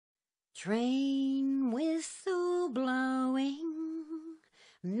Train whistle blowing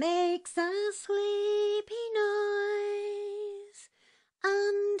makes a sleepy noise.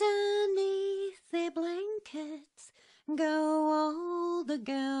 Underneath their blankets go all the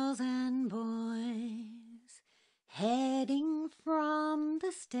girls and boys, heading from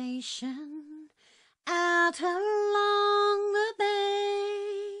the station out along the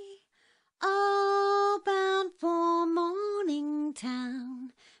bay, all bound for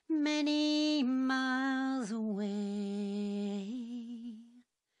Morningtown, many miles away.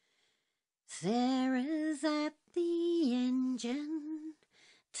 Sarah's at the engine,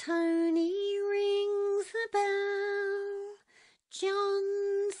 Tony rings the bell,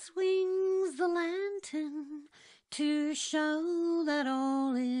 John swings the lantern to show that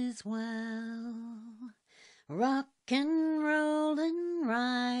all is well. Rockin', rollin',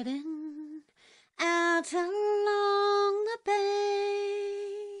 riding out along the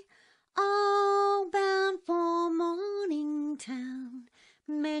bay, all bound for Morningtown,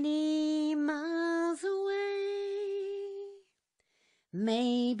 many miles away.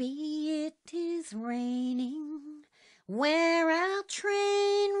 Maybe it is raining where our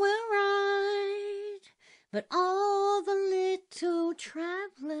train will ride, but all the little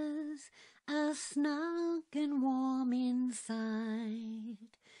travellers are snug and warm inside.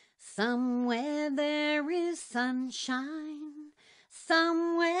 Somewhere there is sunshine,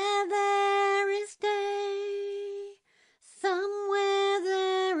 somewhere there is day, somewhere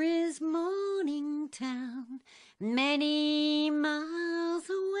there is Morningtown, many miles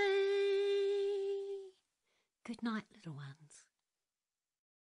away. Good night, little ones.